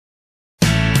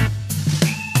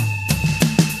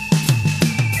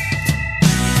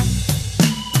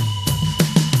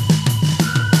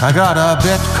I got a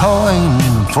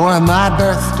Bitcoin for my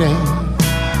birthday,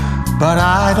 but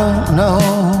I don't know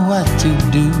what to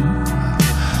do.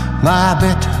 My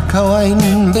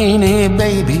Bitcoin beanie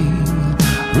baby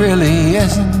really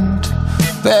isn't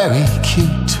very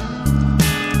cute.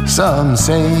 Some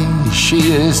say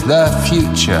she is the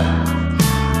future,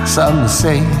 some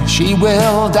say she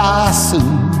will die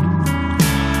soon.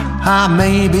 I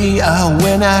may be a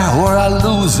winner or a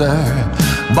loser,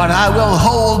 but I will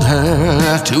hold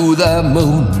her to the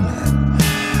moon.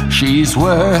 She's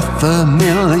worth $1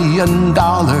 million.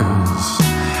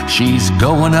 She's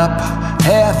going up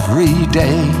every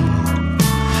day.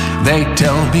 They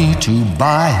tell me to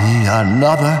buy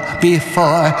another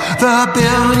before the $1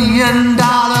 billion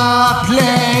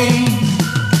play.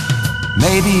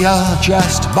 Maybe I'll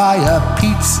just buy a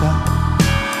pizza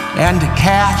and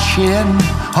cash in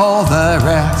all the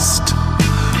rest.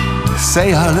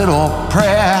 Say a little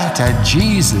prayer to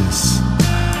Jesus,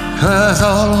 'cause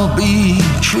I'll be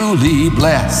truly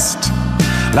blessed.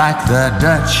 Like the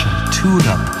Dutch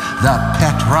tulip, the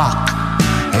pet rock,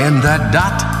 and the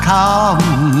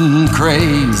 .com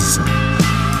craze.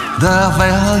 The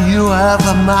value of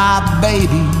my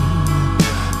baby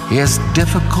is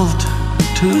difficult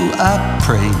to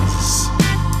appraise.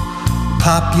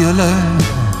 Popular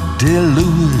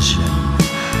delusion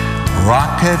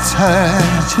rockets her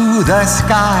to the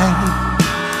sky.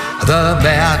 The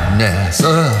madness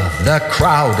of the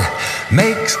crowd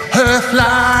makes her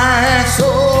fly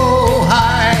so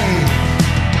high.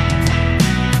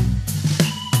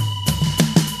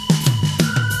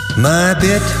 My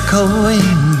Bitcoin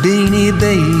beanie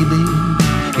baby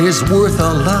is worth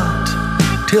a lot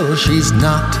till she's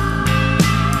not.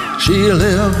 She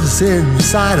lives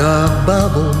inside a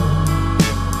bubble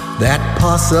that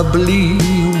possibly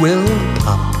will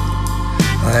pop.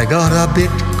 I got a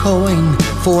Bitcoin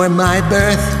for my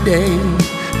birthday.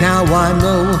 Now I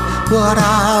know what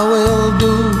I will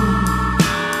do.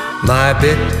 My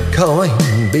Bitcoin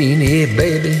beanie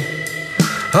baby,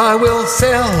 I will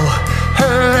sell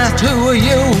her to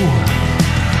you.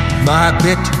 My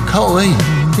Bitcoin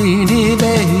beanie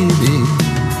baby,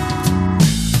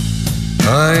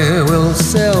 I will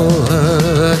sell